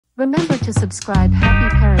Remember to subscribe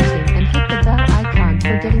Happy Parenting and hit the bell icon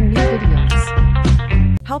for getting new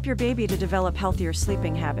videos. Help your baby to develop healthier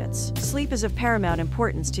sleeping habits. Sleep is of paramount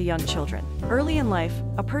importance to young children. Early in life,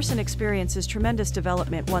 a person experiences tremendous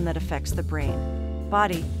development, one that affects the brain,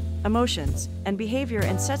 body, emotions, and behavior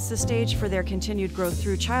and sets the stage for their continued growth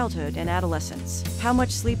through childhood and adolescence. How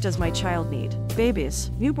much sleep does my child need?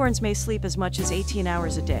 Babies, newborns may sleep as much as 18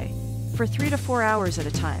 hours a day, for 3 to 4 hours at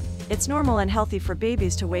a time. It's normal and healthy for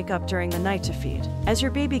babies to wake up during the night to feed. As your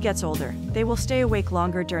baby gets older, they will stay awake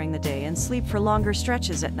longer during the day and sleep for longer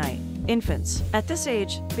stretches at night. Infants. At this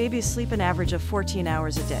age, babies sleep an average of 14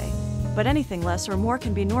 hours a day. But anything less or more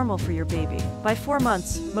can be normal for your baby. By 4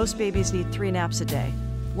 months, most babies need 3 naps a day.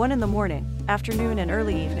 1 in the morning, afternoon, and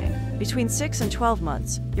early evening. Between 6 and 12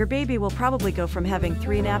 months, your baby will probably go from having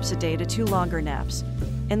 3 naps a day to 2 longer naps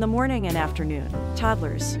in the morning and afternoon.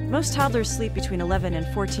 Toddlers. Most toddlers sleep between 11 and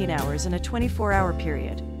 14 hours in a 24-hour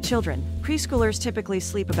period. Children. Preschoolers typically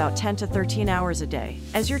sleep about 10 to 13 hours a day.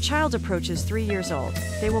 As your child approaches 3 years old,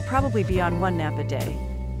 they will probably be on 1 nap a day,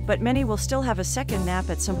 but many will still have a second nap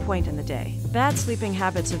at some point in the day. Bad sleeping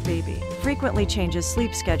habits of baby. Frequently changes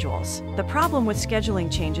sleep schedules. The problem with scheduling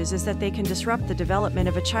changes is that they can disrupt the development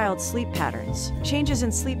of a child's sleep patterns. Changes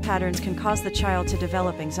in sleep patterns can cause the child to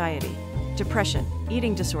develop anxiety, depression,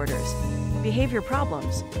 eating disorders, behavior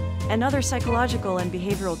problems, and other psychological and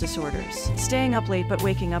behavioral disorders. Staying up late but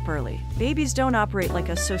waking up early. Babies don't operate like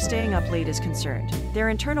us, so staying up late is concerned. Their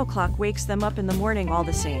internal clock wakes them up in the morning all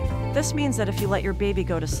the same. This means that if you let your baby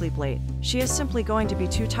go to sleep late, she is simply going to be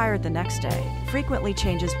too tired the next day. Frequently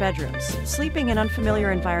changes bedrooms. Sleeping in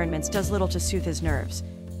unfamiliar environments does little to soothe his nerves,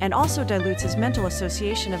 and also dilutes his mental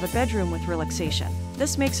association of a bedroom with relaxation.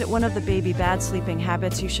 This makes it one of the baby bad sleeping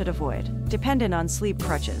habits you should avoid. Dependent on sleep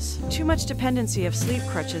crutches. Too much dependency of sleep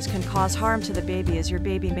crutches can cause harm to the baby, as your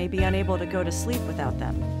baby may be unable to go to sleep without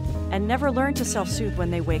them and never learn to self-soothe when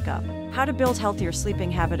they wake up. How to build healthier sleeping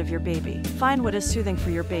habit of your baby. Find what is soothing for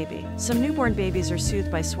your baby. Some newborn babies are soothed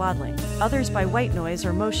by swaddling, others by white noise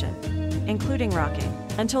or motion, including rocking.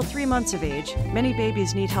 Until 3 months of age, many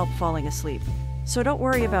babies need help falling asleep. So don't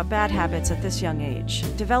worry about bad habits at this young age.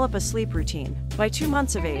 Develop a sleep routine. By 2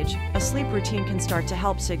 months of age, a sleep routine can start to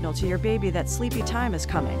help signal to your baby that sleepy time is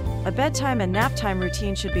coming. A bedtime and nap time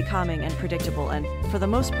routine should be calming and predictable and, for the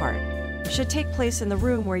most part, should take place in the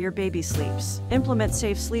room where your baby sleeps. Implement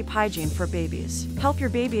safe sleep hygiene for babies. Help your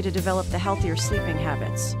baby to develop the healthier sleeping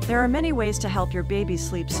habits. There are many ways to help your baby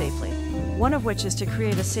sleep safely, one of which is to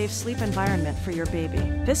create a safe sleep environment for your baby.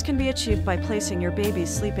 This can be achieved by placing your baby's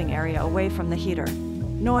sleeping area away from the heater,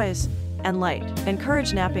 noise, and light.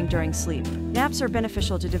 Encourage napping during sleep. Naps are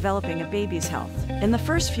beneficial to developing a baby's health. In the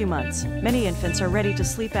first few months, many infants are ready to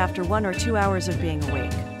sleep after 1 or 2 hours of being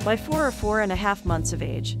awake. By 4 or 4.5 months of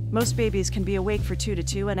age, most babies can be awake for 2 to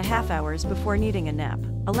 2.5 hours before needing a nap.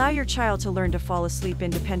 Allow your child to learn to fall asleep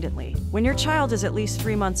independently. When your child is at least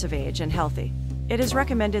 3 months of age and healthy, it is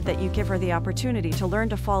recommended that you give her the opportunity to learn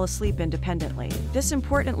to fall asleep independently. This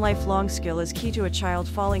important lifelong skill is key to a child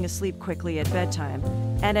falling asleep quickly at bedtime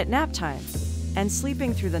and at nap time, and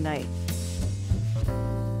sleeping through the night.